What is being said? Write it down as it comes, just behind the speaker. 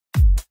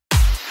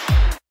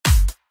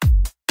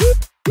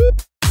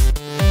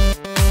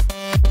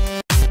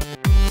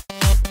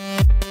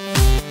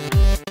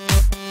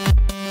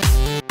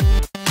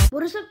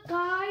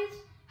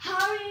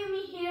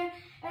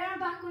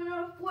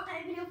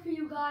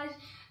guys.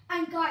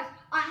 And guys,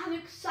 I have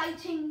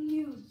exciting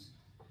news.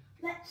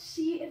 Let's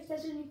see if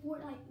there's any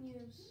Fortnite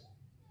news.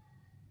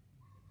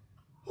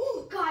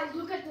 Oh, guys,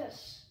 look at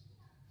this.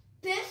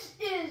 This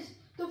is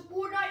the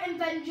Fortnite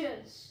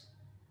Avengers.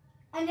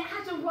 And it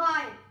has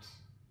arrived.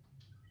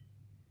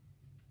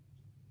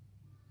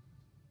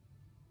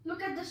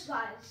 Look at this,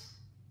 guys.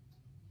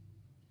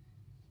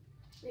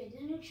 Wait,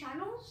 there's new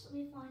channels? Let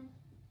me find.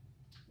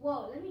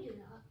 Whoa, let me do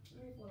that.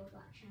 Let me follow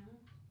that channel.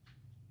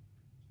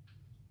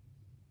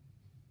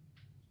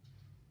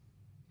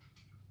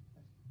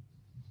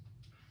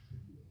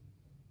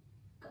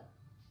 Go.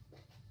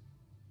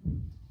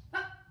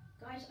 Ah,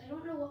 guys, I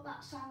don't know what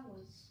that sound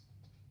was.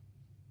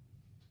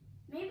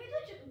 Maybe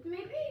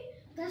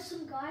there's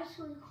some guys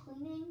who are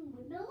cleaning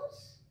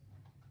windows,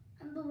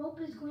 and the rope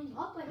is going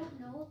up. I don't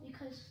know,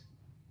 because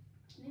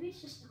maybe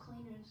it's just the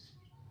cleaners.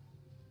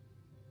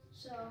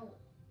 So,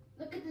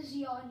 look at this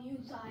yawn, you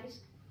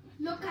guys.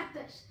 Look at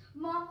this.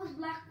 Marvel's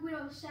Black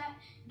Widow set,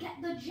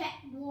 get the jet.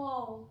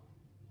 Whoa.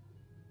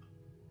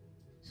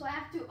 So I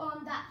have to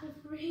earn that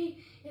for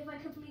free if I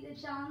complete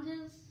the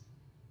challenges.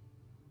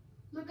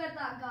 Look at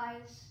that,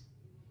 guys.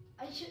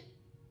 I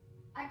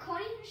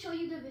can't even show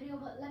you the video,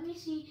 but let me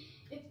see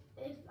if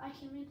I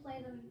can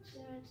replay them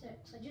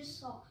 6.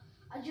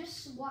 I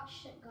just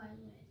watched it, guys.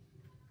 Wait.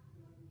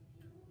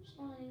 It's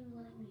not even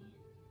letting me.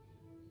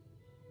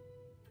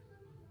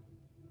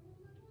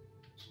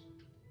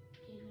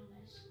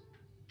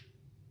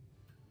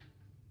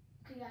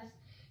 Okay, guys,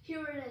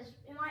 here it is.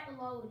 It might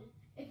load.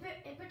 If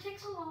it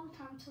takes a long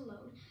time to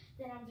load,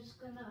 then I'm just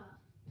gonna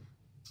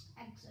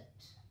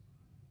exit.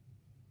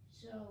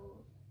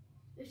 So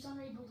it's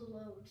unable to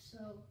load.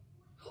 So,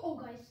 oh,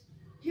 guys,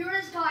 here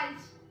it is, guys.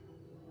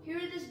 Here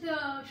it is,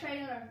 the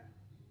trailer.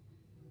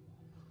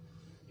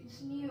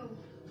 It's new.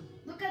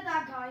 Look at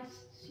that, guys.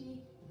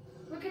 See?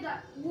 Look at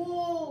that.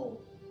 Whoa.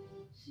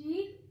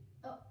 See?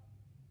 Oh.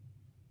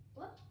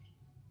 What?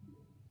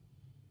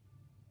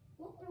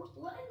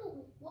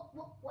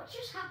 What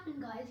just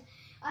happened, guys?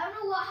 I don't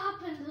know what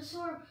happened. The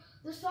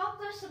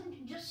software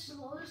just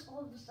slows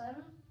all of a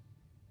sudden.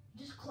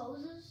 Just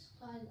closes.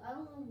 Guys, I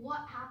don't know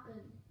what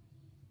happened.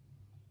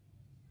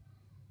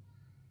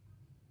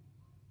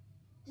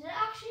 Did it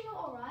actually go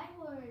alright,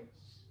 or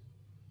it's...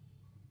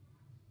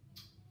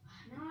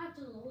 Now I have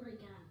to load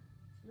again.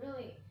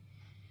 Really.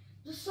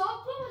 The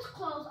software was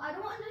closed. I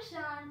don't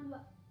understand.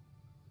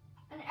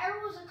 An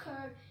error was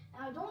occurred,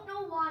 and I don't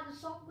know why the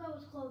software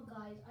was closed,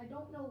 guys. I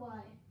don't know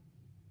why.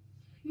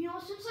 You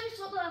know, since I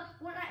saw the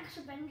fortnite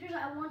Avengers,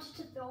 I wanted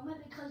to film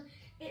it because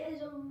it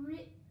is a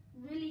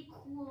really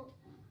cool.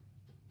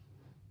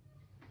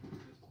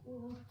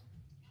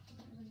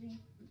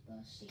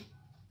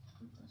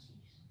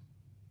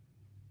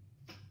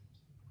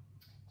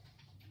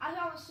 As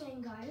I was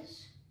saying,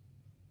 guys.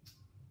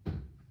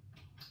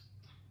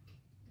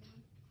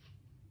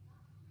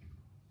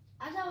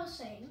 As I was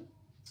saying,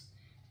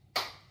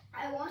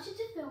 I wanted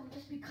to film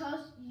this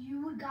because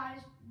you guys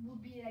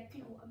would be like,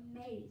 you know,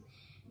 amazed.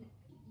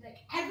 Like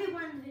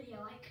everyone in the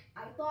video, like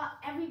I thought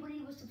everybody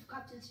would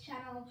subscribe to this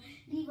channel,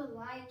 leave a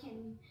like,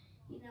 and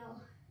you know,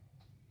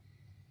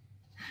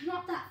 I'm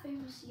not that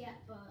famous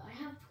yet, but I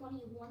have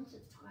 21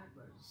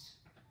 subscribers.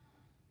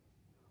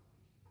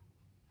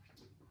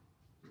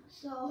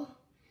 So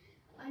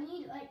I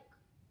need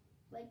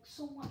like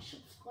so much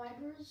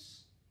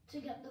subscribers to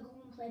get the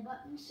golden play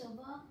button,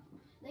 silver.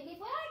 Like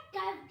if I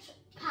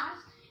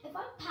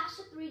pass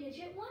the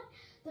 3-digit one,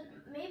 then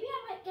maybe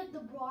I might get the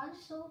bronze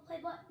silver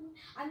play button.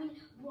 I mean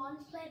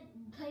bronze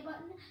play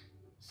button,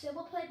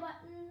 silver play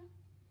button.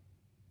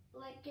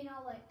 Like, you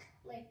know, like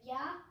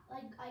yeah,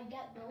 like I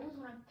get those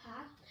when I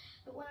pass.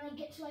 But when I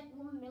get to like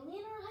 1 million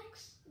or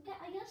likes,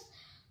 I guess,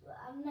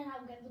 then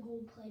I'll get the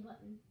gold play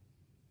button.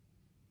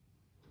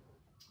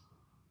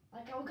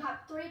 Like I'll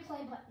got 3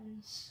 play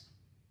buttons.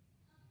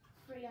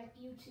 Free like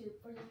YouTube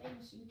for the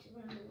famous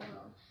YouTuber in the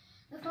world.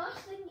 The first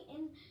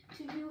thing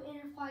to do in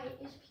a fight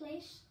is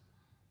place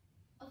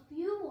a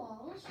few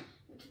walls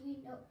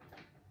between the...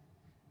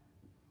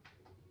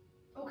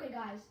 Okay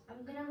guys,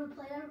 I'm gonna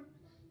replay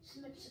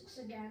Smith 6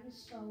 again,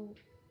 so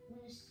I'm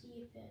gonna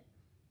see if it...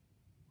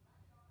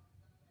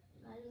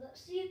 Guys,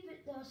 let's see if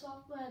the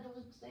software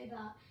doesn't say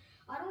that.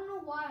 I don't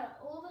know why,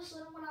 all of a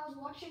sudden when I was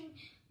watching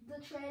the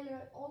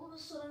trailer, all of a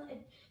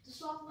sudden the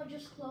software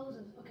just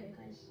closes. Okay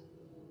guys,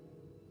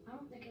 I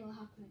don't think it'll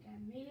happen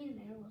again. Maybe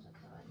an error was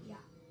occurring.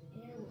 Yeah,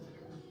 an error was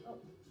occurring. Oh,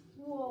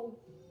 whoa.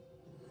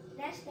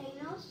 That's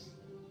Thanos.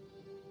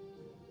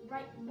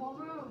 Right,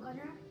 bomber or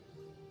gunner.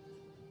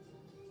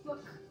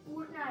 Look,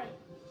 Fortnite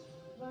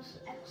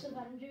versus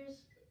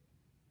Avengers.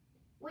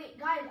 Wait,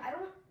 guys,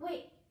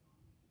 wait.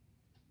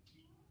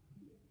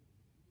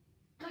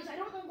 Guys, I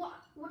don't know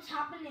what's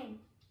happening.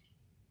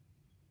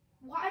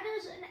 Why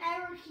does an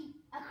error keep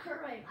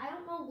occurring? I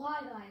don't know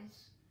why,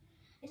 guys.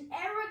 An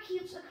error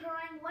keeps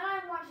occurring when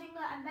I'm watching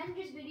the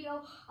Avengers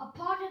video, a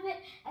part of it,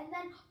 and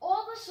then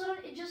all of a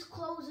sudden it just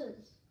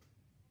closes.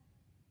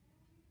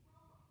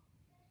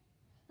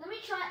 Let me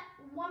try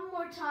it one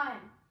more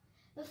time.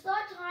 The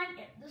third time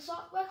the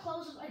software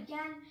closes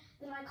again,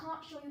 then I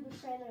can't show you the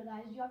trailer,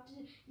 guys.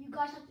 You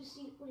guys have to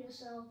see it for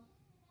yourself.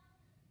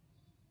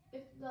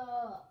 If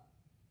the,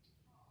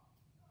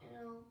 you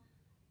know,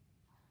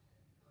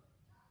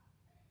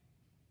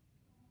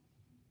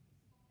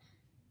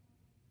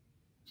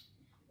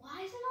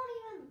 why is it not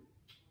even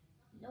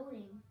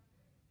loading?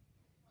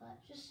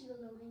 Let's just see the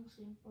loading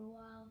screen for a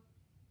while.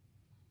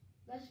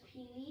 There's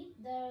Peely,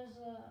 there's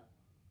a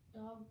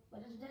dog,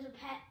 but there's a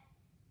pet.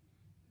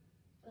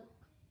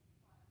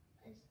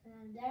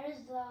 And there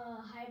is the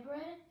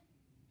hybrid,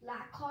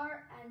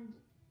 Lacquer, and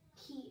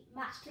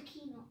Master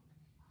Key, not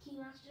Key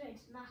Master,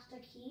 it's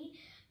Master Key.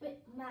 But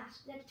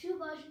there are two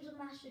versions of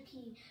Master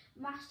Key.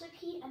 Master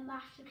Key and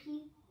Master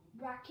Key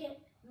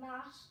bracket,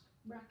 mask,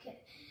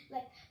 bracket.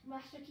 Like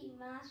Master Key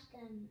mask,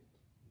 and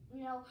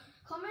you know,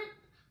 comment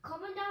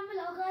down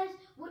below, guys,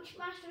 which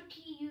Master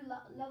Key you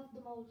love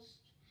the most.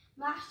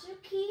 Master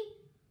Key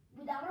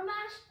without a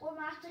mask or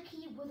Master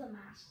Key with a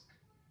mask.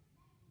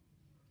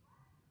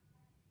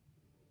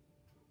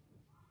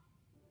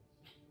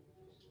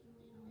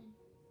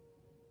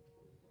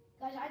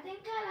 Guys, I think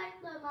I like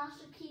the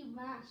Master Key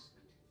mask.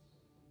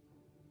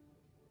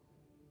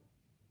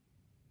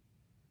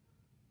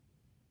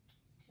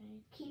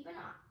 Okay, keep an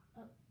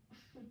eye.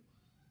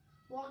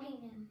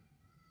 Logging in.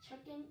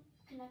 Checking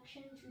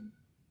connection to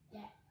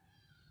data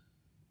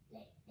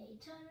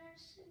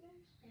centers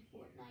and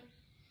Fortnite.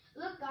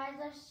 Look, guys,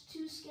 there's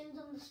two skins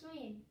on the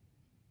screen.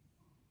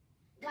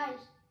 Guys,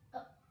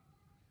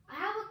 I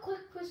have a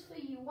quick quiz for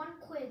you. One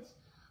quiz.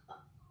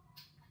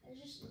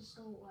 Let's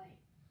go away.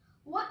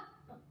 What?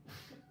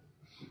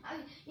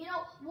 You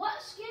know,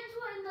 what skins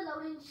were in the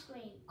loading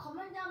screen?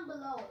 Comment down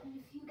below, and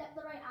if you get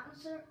the right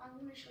answer, I'm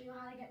going to show you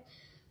how to get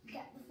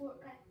the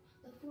Fortnite,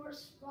 the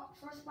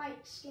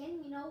Frostbite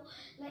skin. You know,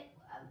 like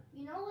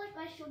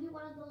I showed you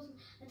one of those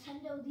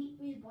Nintendo Deep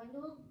Freeze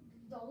bundles.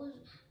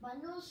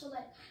 So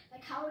like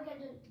how to get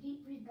the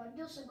Deep Freeze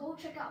bundle. So go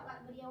check out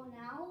that video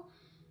now.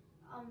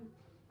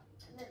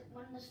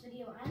 When this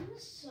video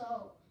ends.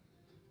 So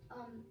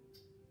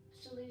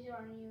these are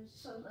our news.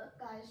 So look,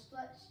 guys,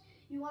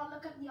 you want to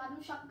look at the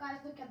item shop, guys?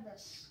 Look at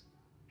this.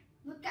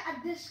 Look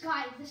at this,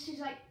 guys. This is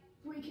like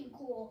freaking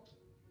cool.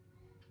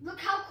 Look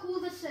how cool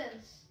this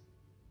is.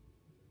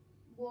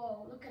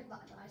 Whoa, look at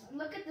that, guys. And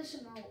look at this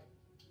emote.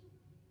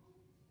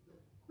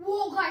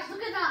 Whoa, guys,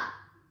 look at that.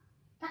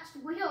 That's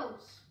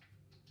Widow's.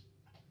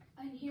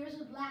 And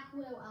here's a Black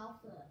Widow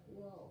outfit.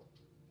 Whoa.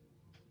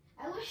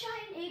 I wish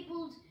I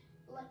enabled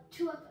like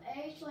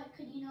 2FA so I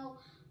could, you know,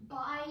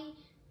 buy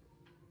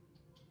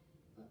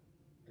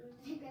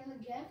everything as a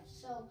gift.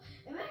 So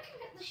maybe I can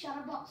get the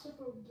shadow boxer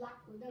for Black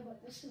Widow,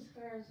 but this is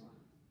hers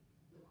one.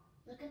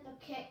 Look at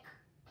the kick.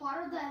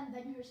 Part of the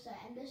Avengers set,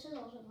 and this is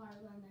also part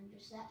of the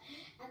Avengers set,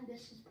 and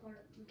this is part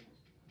of the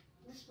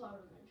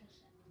Avengers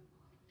set.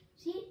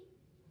 See?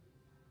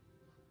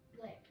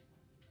 Wait.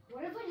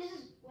 What if I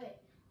just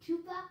wait?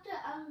 2-factor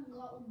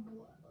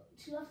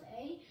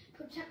 2FA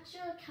protects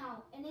your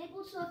account.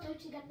 Enable 2FA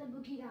to get the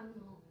boogie down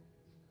low.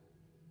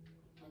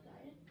 I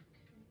got it.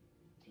 Okay.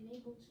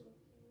 Enable 2FA.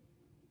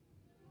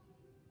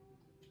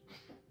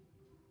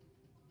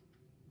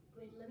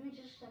 Wait, let me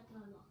just check my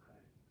locker.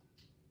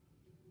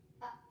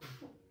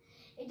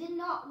 It did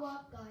not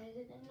work, guys.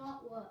 It did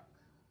not work.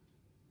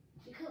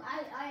 Because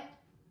I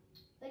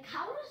like,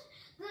 how does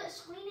the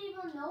screen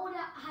even know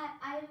that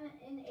I'm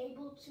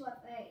enabled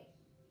 2FA?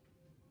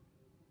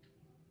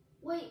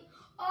 Wait.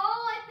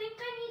 Oh, I think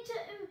I need to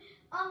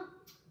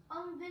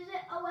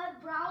visit a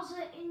web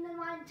browser in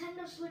my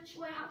Nintendo Switch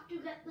where I have to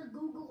get the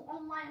Google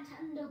Online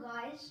Nintendo,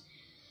 guys.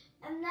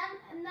 And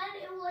then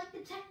it will like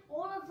detect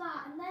all of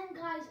that, and then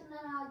guys, and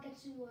then I'll get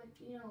to like,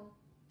 you know.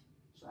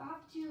 So I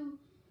have to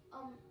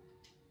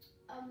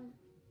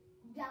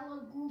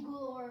download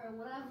Google or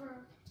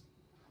whatever.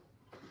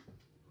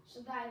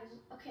 So guys,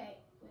 okay,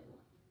 wait,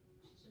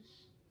 what's this?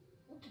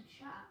 What to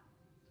chat?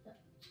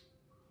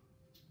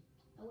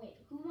 Oh wait,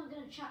 who am I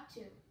gonna chat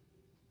to?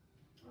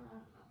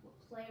 What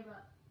flavor?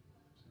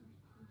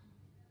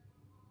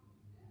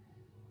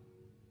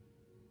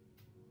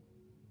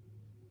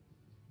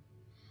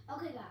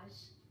 Okay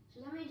guys, so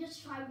let me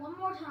just try one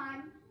more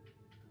time.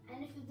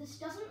 And if this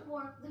doesn't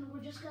work, then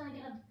we're just gonna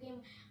get a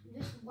game.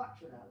 Just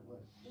watch it out.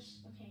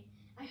 Just okay.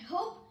 I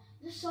hope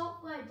the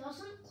software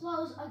doesn't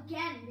close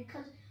again,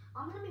 because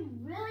I'm gonna be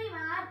really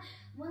mad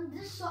when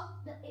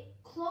it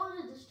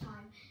closes this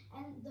time.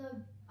 And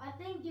I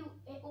think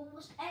it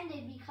almost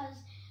ended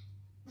because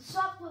the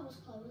software was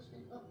closed.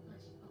 And okay,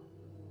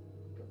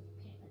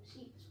 let's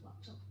see if this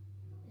works. So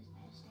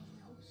there's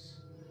anything else.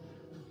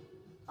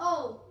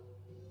 Oh,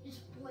 it's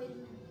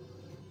blatant.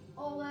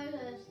 Oh, there it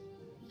is.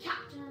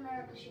 Captain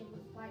America shield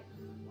with white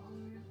and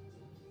long.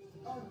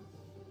 Oh.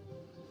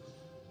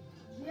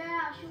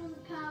 Yeah, show him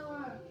the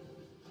power.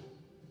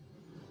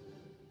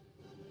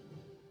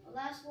 Well,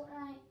 that's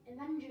Fortnite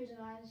Avengers,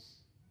 guys.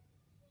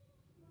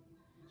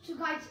 So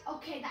guys,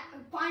 okay, that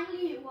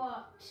finally it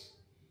worked.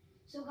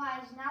 So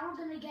guys, now we're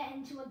gonna get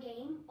into a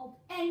game of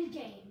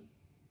Endgame.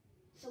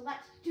 So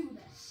let's do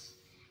this.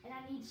 And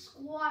I need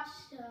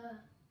squats to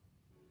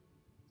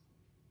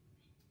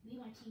be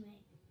my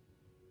teammate.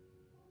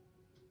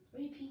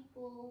 3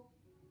 people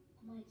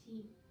on my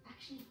team.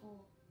 Actually 4.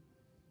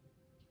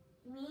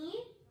 Me,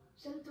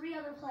 some 3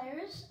 other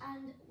players,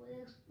 and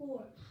there's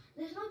 4.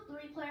 There's no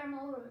 3-player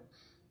mode or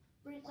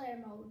 3-player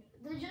mode.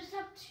 They just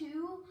have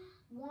 2,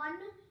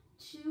 1,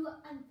 2,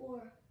 and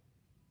 4.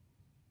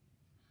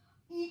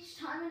 Each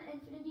time an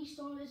Infinity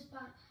Stone is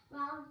found,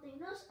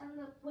 Thanos, and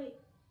the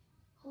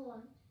hold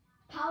on.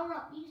 Power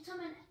up. Each time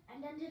an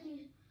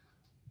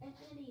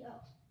Infinity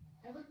up.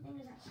 Everything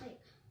is at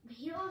stake. The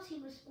hero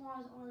team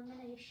responds on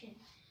elimination.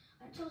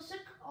 Until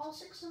all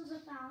 6 stones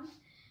are found,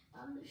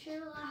 the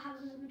share will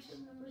have limited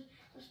numbers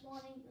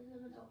responding in the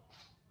middle.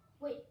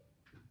 Wait,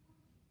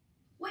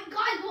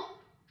 guys, what?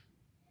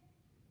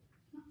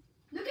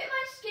 Look at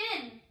my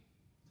skin.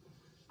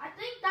 I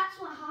think that's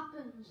what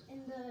happens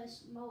in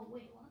this mode.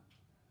 Wait, what?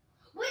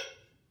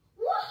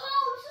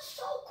 Whoa, this is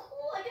so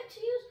cool. I get to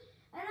use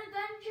an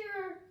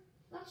Avenger.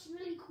 That's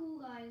really cool,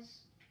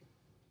 guys.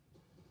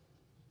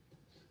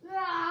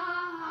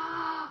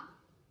 Ah!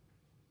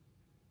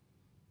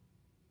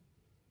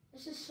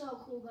 This is so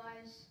cool,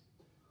 guys.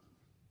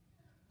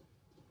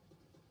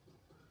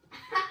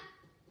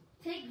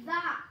 Take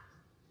that.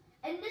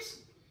 And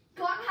this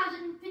gun has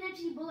an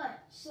infinity bullet,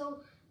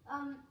 so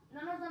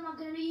none of them are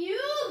going to be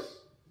used.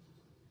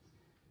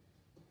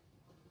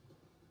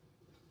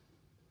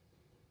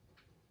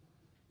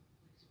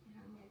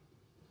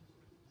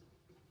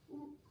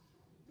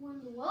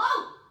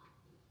 Whoa!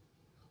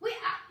 Wait,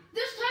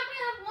 this time we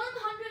have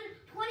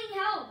 120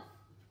 health.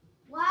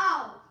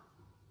 Wow.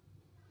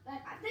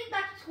 Like, I think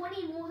that's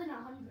 20 more than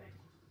 100.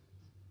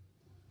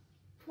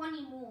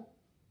 20 more.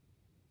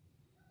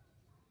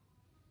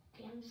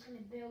 Okay, I'm just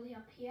gonna build it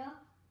up here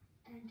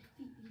and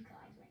defeat these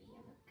guys right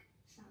here. Look,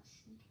 sounds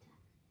sneak attack.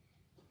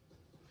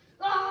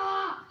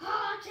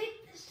 Take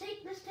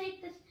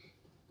this.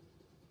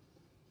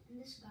 And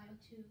this guy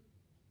too.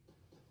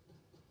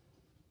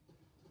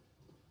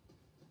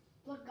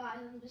 Look, guys,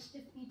 I'm just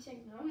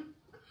defeating them.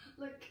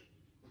 Look.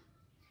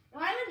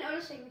 I'm not even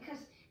noticing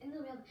because in the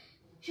real,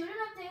 shouldn't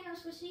have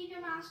Thanos receive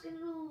your mask and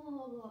blah,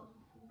 blah, blah.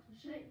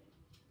 Okay,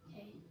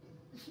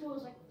 this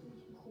smells like,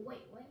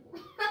 wait.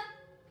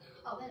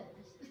 Oh, there it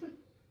is.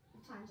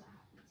 Sometimes that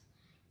happens.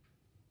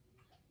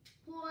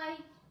 Boy,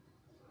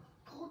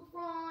 cold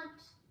front,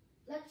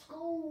 let's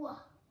go.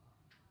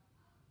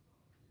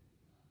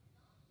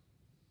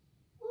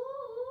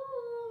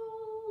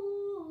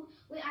 Ooh.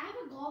 Wait, I have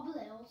a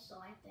goblet also,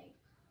 I think.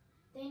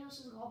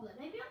 Thanos' goblet.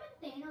 Maybe I'm in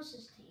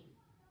Thanos' team.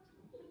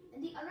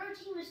 And the other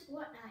team is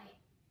Fortnite.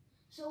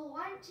 So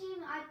one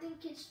team, I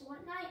think it's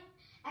Fortnite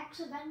X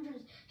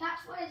Avengers.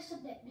 That's why I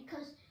said that,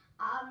 because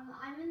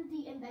I'm in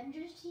the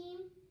Avengers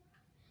team.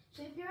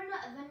 So if you're in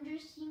the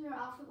Avengers team, your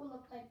outfit will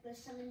look like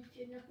this. And if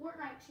you're in the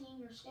Fortnite team,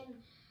 your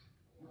skin,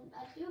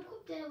 if you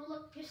equip it, it will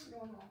look just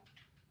normal.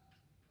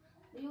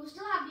 But you will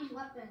still have these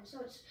weapons.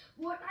 So it's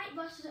Fortnite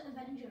versus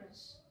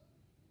Avengers.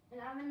 And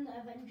I'm in the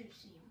Avengers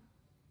team.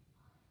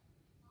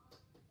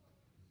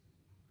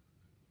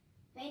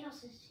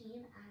 Thanos'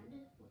 team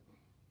and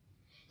Fortnite.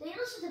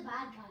 Thanos is a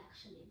bad guy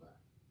actually, but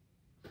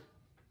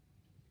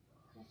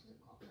this is a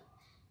goblet.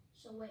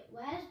 So wait,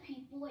 where's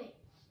people? Wait.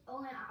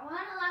 Oh, I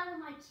want to land with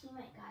my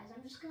teammate, guys.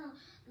 I'm just gonna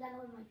land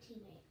with my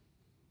teammate.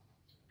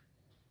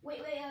 Wait,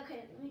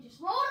 okay, let me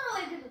just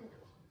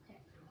okay.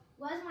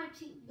 Where's my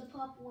the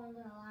purple one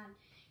gonna land?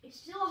 It's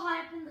still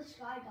high up in the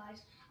sky,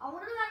 guys. I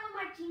want to land with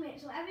my teammate,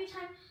 so every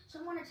time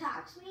someone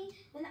attacks me,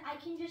 then I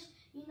can just,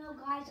 you know,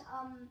 guys,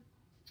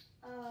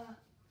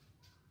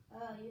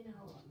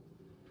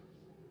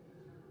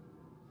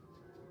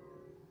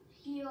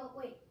 heal.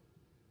 Wait.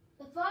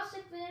 The first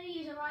infinity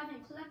is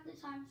arriving. Collect the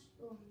time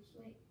stones.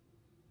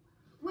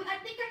 Wait, I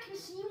think I can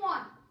see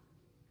one.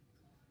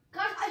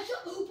 Guys,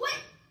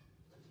 wait!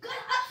 Guys,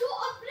 I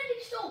saw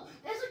infinity stone.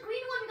 There's a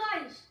green one,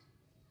 guys.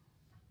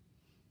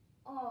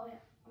 Oh, yeah.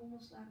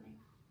 Almost landing.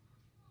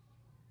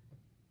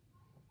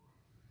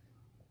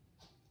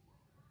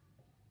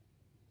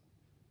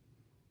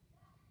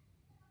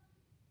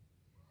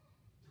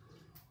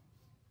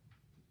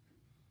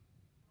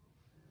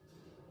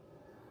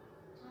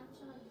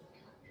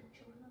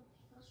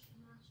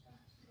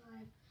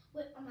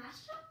 Wait, a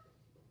master?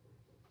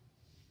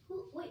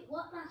 Wait,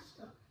 what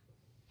master?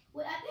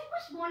 Wait, I think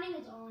respawning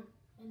is on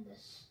in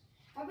this.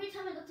 Every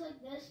time it looks like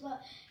this,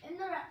 but in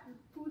the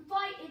food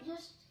fight,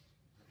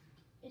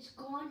 it's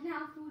gone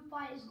now. Food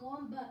fight is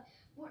gone, but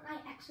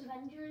Fortnite X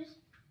Avengers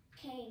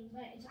came,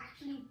 but it's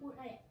actually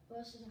Fortnite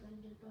versus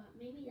Avengers, but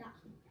maybe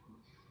that's what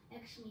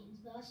X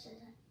means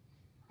versus.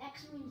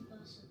 X means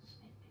versus,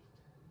 I think.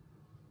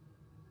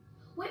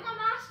 Wait, my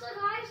master,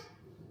 guys!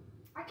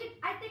 I think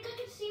I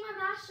can see my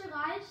master,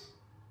 guys.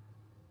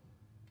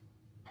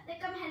 I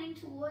think I'm heading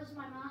towards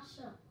my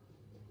master.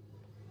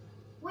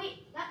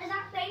 Wait, is that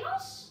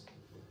Thanos?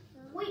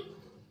 Wait,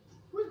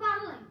 who's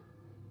battling?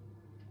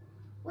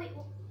 Wait,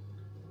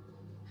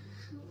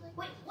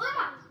 what am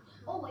I?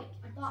 Oh wait,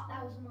 I thought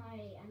that was my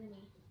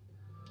enemy.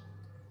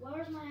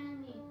 Where is my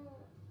enemy?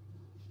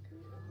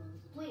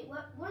 Wait,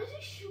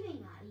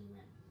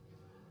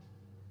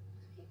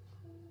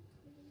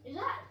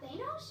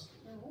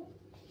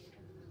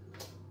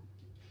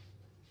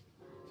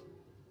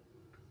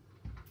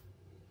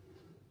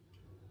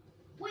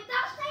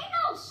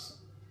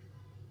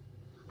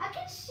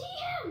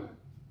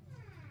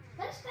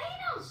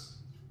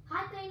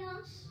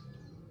 Thanos.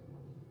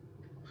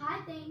 Hi,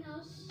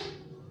 Thanos.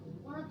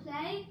 Wanna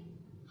play?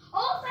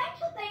 Oh, thank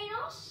you,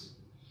 Thanos.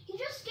 He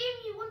just gave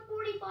me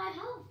 145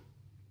 health.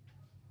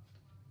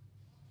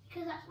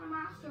 Because that's my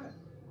master.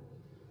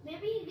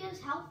 Maybe he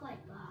gives health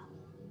like that.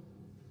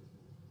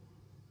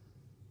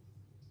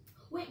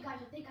 Wait, guys,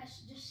 I think I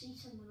should just see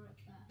someone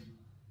like that.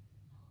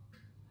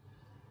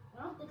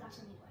 I don't think that's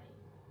anybody.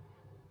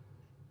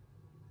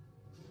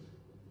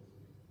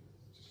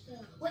 Just,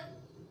 wait.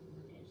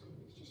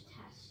 Let's just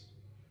test.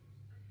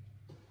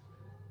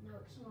 No,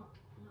 it's not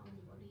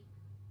anybody.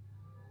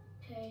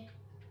 Okay.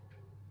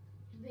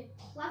 A bit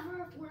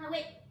clever. When I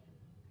wait.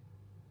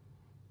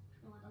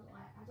 No,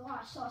 I thought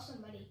I saw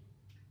somebody.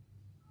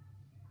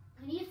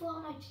 I need to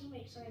follow my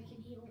teammates so I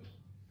can heal me.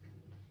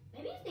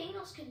 Maybe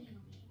Thanos can heal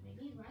me.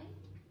 Maybe, right?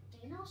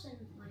 Thanos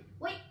and like.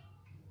 Wait!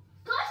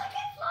 Guys, I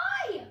can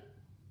fly!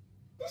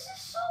 This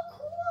is so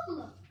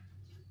cool!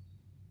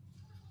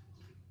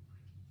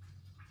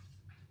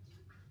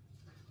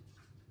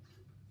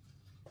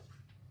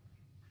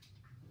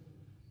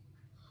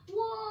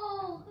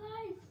 Whoa,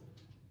 guys!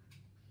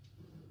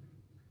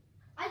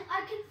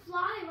 I can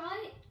fly,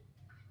 right?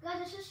 Guys,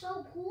 this is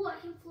so cool. I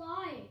can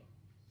fly.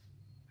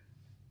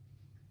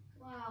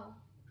 Wow.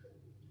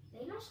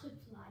 Thanos could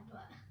fly,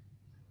 but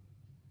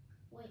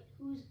wait,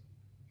 who's?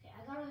 Okay,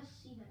 I gotta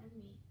see the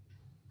enemy.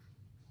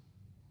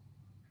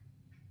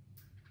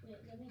 Wait,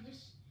 let me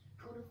just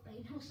go to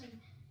Thanos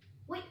and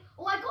wait.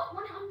 Oh, I got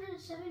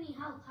 170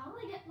 health. How do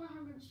I get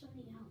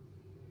 170 health?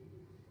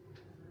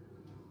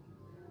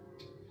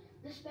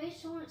 The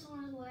space hornet's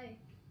on his way.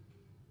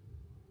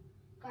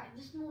 Guys,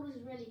 this mode is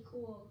really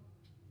cool.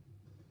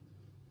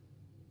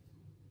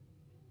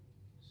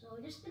 So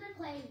we're just gonna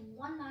play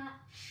one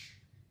match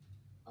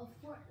of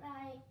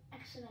Fortnite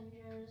X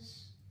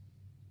Avengers,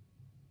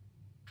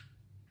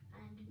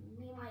 and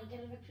we might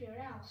get a victory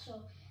royale.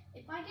 So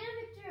if I get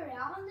a victory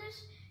royale on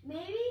this,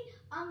 maybe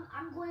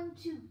I'm going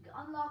to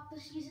unlock the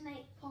season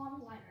 8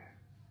 palm glider.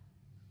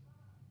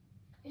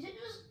 Is it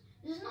just,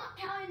 does it not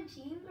count in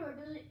teams, or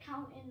does it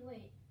count in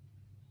wait?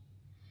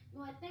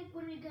 No, I think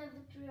when we get a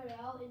victory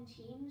royale in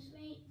teams,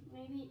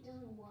 maybe it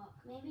doesn't work.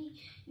 Maybe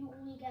you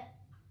only get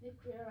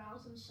victory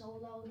royales in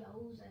solo,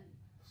 duos, and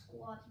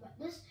squads. But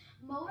this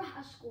mode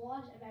has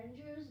squads,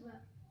 Avengers.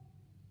 But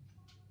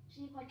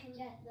see if I can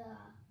get the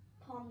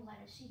palm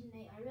glider season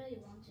 8. I really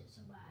want it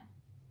so bad.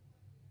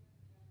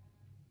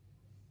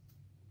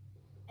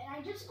 And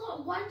I just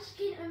got one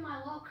skin in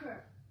my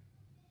locker.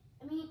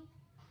 I mean,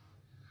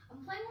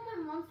 I'm playing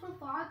on my mom's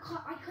profile.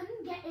 I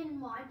couldn't get in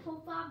my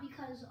profile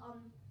because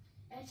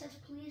it says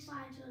please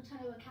sign into a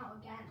Nintendo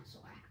account again. So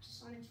I have to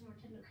sign into my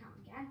Nintendo account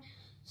again.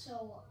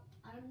 So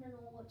I don't know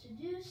what to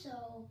do.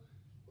 So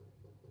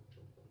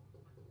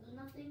there's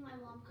nothing my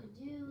mom could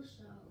do.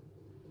 So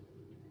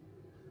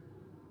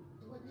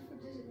what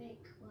difference does it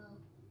make? Well,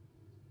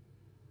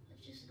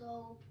 let's just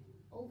go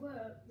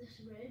over this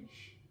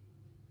bridge.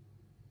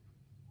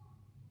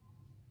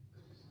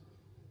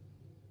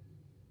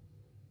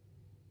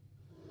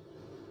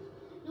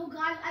 No,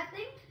 guys, I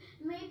think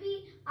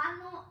maybe I'm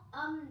not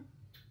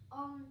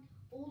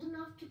old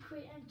enough to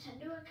create a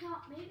Nintendo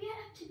account. Maybe I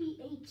have to be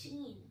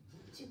 18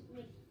 to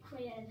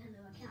create a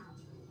Nintendo account.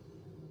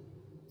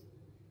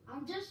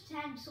 I'm just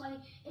 10, so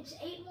it's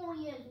 8 more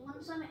years.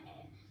 Once I'm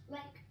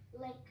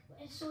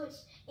so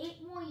it's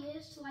 8 more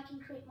years till I can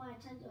create my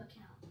Nintendo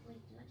account.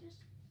 Wait, did I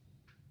just?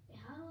 Wait,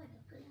 how do I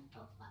duck again?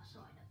 Oh, that's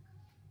how I duck.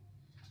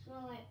 So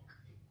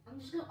I'm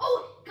just gonna.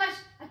 Oh, guys,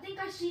 I think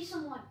I see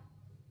someone.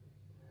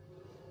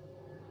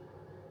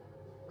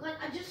 Guys,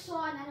 I just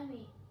saw an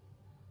enemy.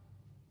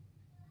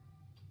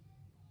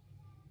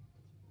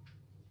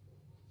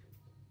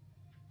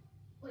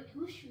 Wait,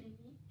 who's shooting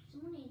me?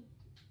 Somebody.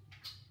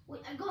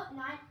 Wait, I got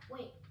 9.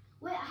 Wait,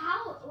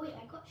 how? Wait,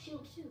 I got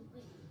shield too.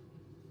 Wait.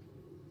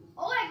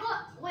 Oh,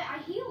 wait, I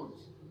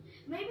healed.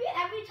 Maybe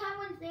every time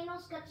when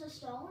Thanos gets a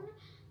stone,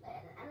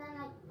 and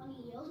then when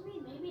he heals me,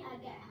 maybe I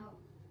get help.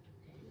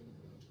 Okay,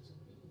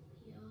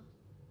 here.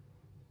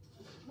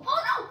 Oh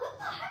no! What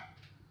the heck?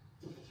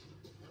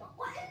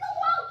 What in the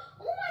world?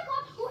 Oh my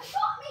god! Who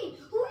shot me?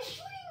 Who is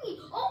shooting me?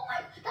 Oh my!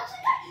 That's a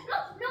guy!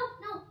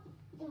 No!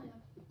 Oh my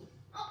god!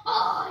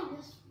 Oh, I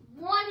just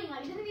warning!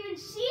 I didn't even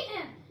see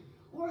him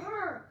or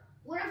her.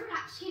 Whatever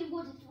that skin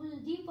was, it was a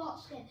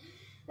default skin.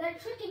 They're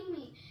tricking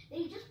me.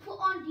 They just put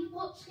on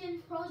default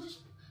skins. Pros just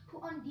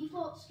put on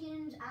default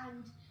skins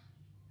and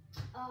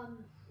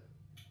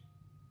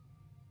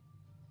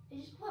they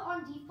just put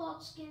on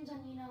default skins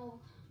and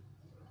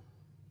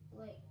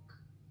like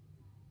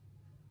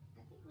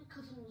I think my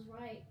cousin was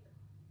right.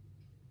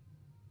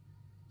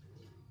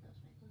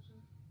 That's my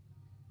cousin.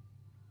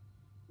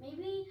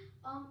 Maybe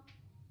well,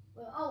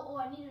 oh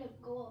I need to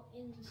go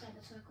inside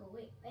the circle.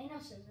 Wait,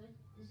 Thanos says it.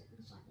 Is it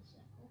inside the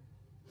circle?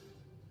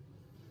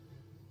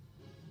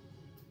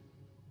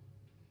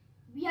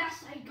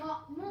 Yes, I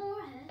got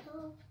more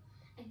health.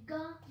 I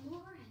got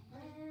more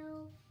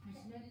health.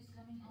 Is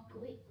coming up.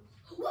 Wait.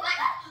 Oh my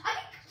god! I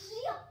can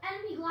see an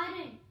enemy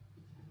gliding.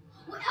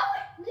 Wait, oh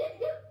wait!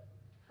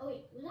 Oh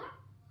wait, was that?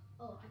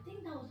 Oh, I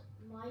think that was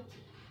my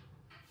team.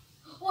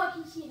 Oh, I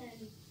can see an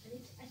enemy.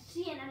 I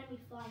see an enemy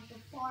flying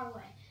from far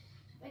away.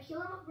 If I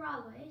kill him up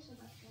Broadway, so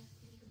that's a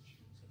pretty good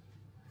chance.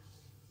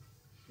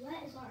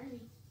 Where is our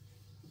enemy?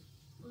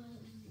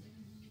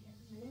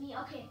 Enemy,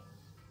 okay.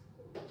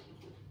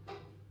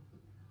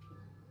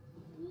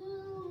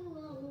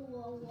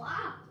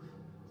 Wow.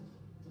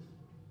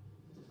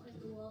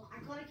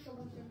 I gotta kill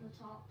him from the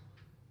top.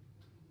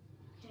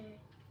 Okay.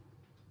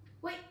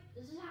 Wait,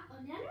 is this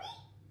an enemy?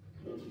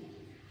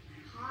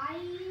 Hi.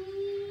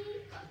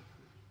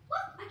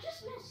 What? I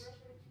just missed.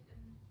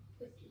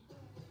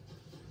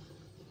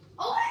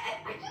 Oh,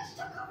 I just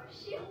took off his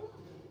shield.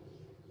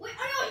 Wait,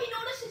 oh no, he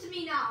notices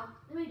me now.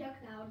 Let me duck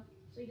now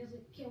so he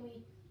doesn't kill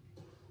me.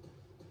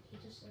 He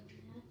just like that.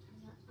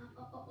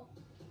 Oh.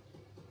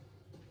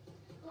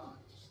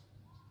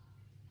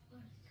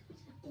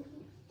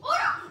 Oh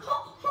no!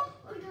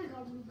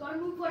 Oh, gotta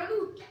move.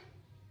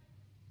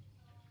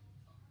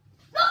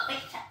 No!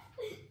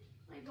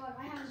 My god,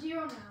 I have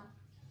 0 now.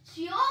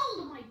 Shield!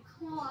 Oh my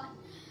god.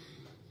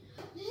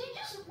 Did he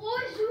just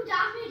always do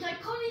damage? I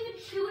couldn't even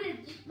shoot it.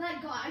 My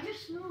god, I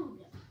just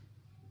moved.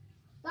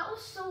 That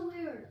was so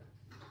weird.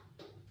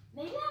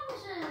 Maybe I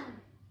wasn't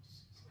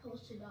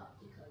supposed to not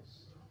because...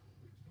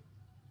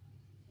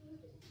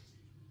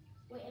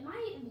 Wait, am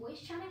I voice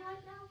chatting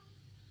right now?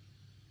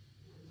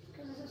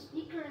 Because there's a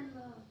speaker in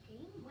the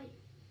game?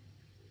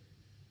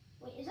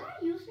 Wait, is that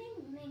a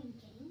username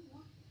named game?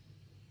 What?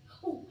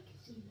 Oh, I can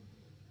see him.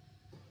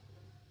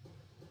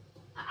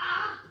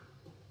 Ah!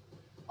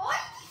 Oh,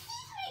 he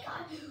sees me,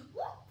 God!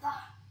 What the?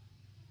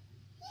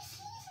 He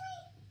sees me!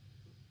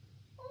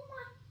 Oh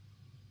my...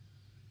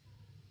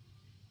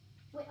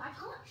 Wait, I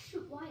can't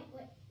shoot. Why?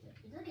 Wait,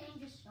 did the game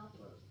just stop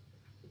or...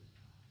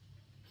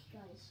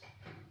 Guys,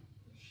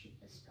 let's shoot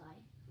this guy.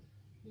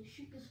 I need to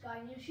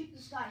shoot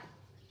this guy.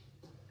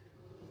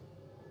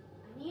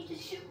 I need to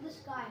shoot this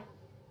guy.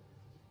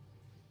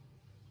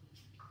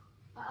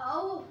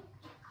 Oh!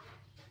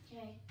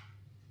 Okay.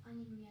 I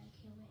need to get a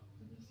kill it.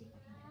 Let me see if I can get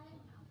a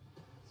kill now.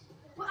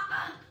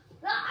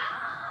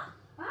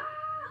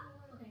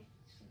 Okay.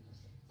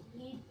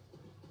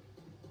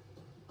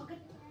 Okay.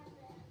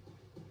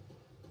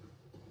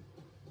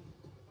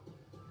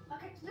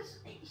 Okay, this...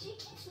 She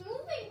keeps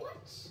moving.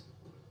 What?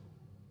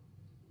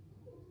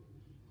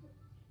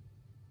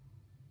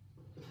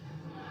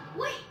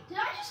 Wait, did I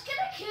just get a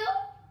kill?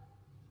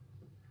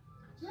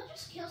 Did I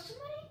just kill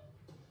somebody?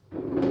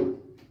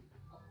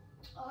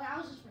 Oh, that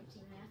was just my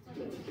teammate. I thought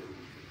it was...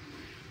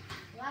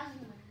 Well, that was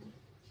my enemy.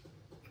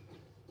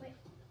 Wait.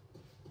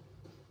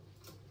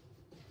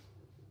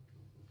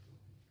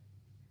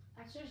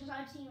 Actually, it's just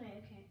our teammate,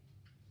 okay.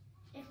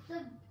 If the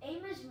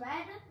aim is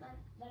red,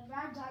 that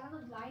red diamond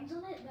with lines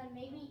on it, then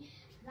maybe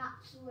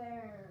that's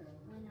where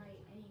when I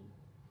aim.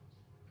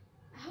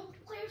 I hope the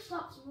player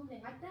stops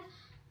moving like that.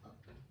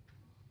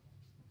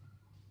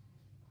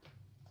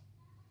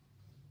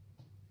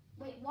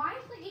 Wait, why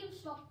is the game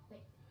stopped?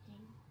 Wait,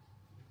 game.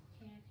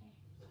 Okay.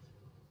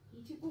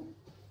 YouTube. Ooh.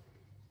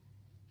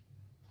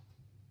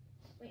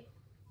 Wait.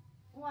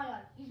 Oh my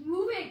god, he's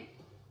moving.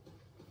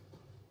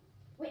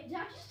 Wait, did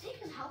I just take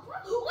his health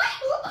bar? Wait!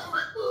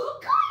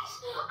 Guys!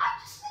 I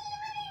just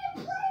eliminated a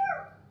player!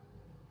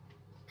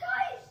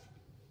 Guys!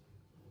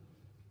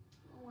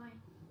 Oh my.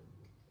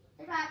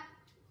 Jetpack.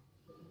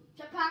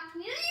 Jetpack.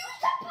 Need to use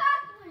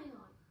jetpack! Hang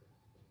on.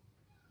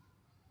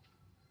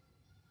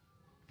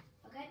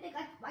 Okay,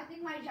 I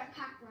think my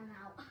jetpack ran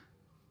out.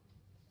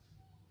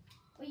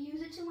 We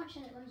use it too much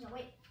and it runs out.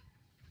 Wait.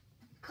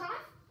 Can I?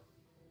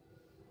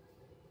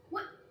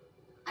 What?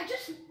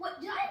 What?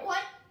 Did I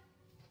what?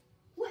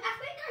 Wait, I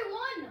think I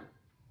won.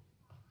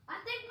 I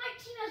think my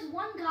team has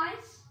won,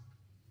 guys.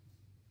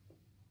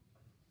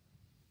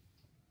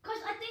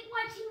 Guys, I think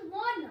my team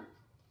won.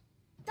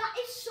 That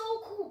is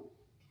so cool.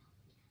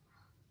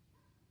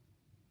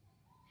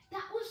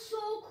 That was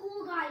so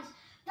cool, guys.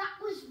 That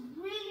was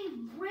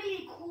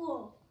really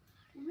cool.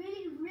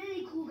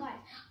 Really cool, guys.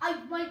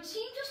 My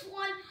team just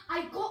won.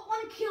 I got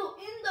 1 kill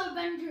in the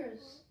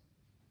Avengers.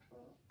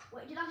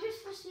 Wait, did I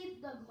just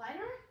receive the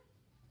glider?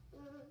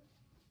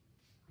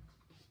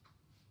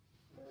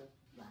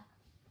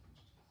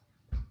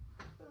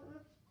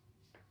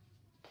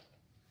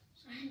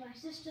 Sorry, my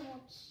sister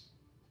wants...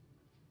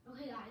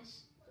 Okay,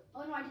 guys.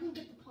 Oh no, I didn't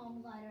get the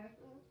palm glider.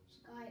 So,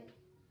 guys.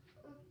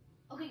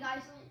 Okay,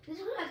 guys. This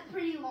is a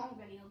pretty long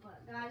video,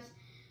 but guys.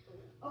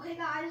 Okay,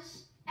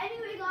 guys.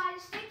 Anyway,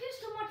 guys, thank you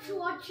so much for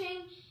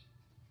watching.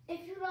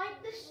 If you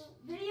like this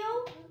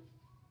video,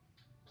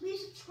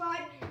 please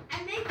subscribe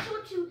and make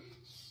sure to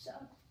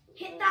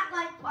hit that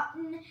like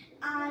button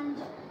and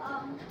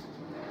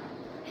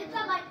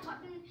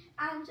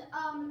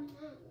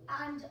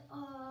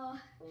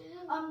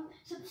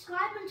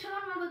subscribe and turn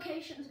on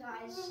notifications,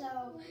 guys.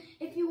 So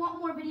if you want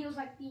more videos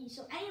like these.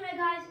 So anyway,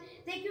 guys,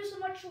 thank you so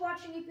much for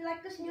watching. If you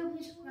like this video,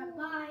 please subscribe.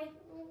 Bye.